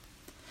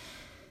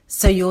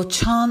So your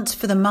chant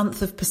for the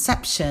month of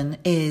perception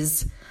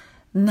is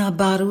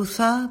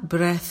Nabarutha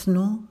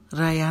Brethnu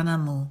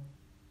Rayanamu.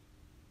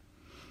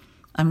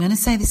 I'm going to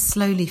say this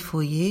slowly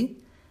for you.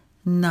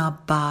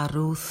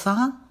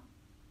 Nabarutha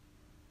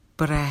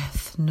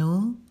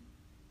Brethnu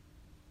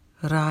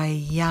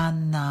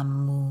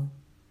Rayanamu.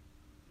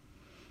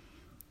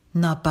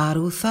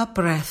 Nabarutha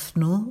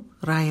Brethnu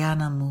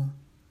Rayanamu.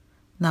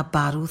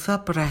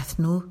 Nabarutha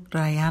Brethnu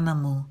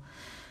Rayanamu.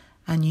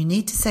 And you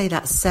need to say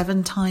that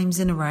 7 times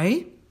in a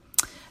row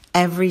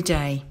every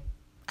day.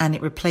 And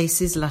it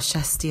replaces La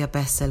Shastia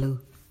Beselu.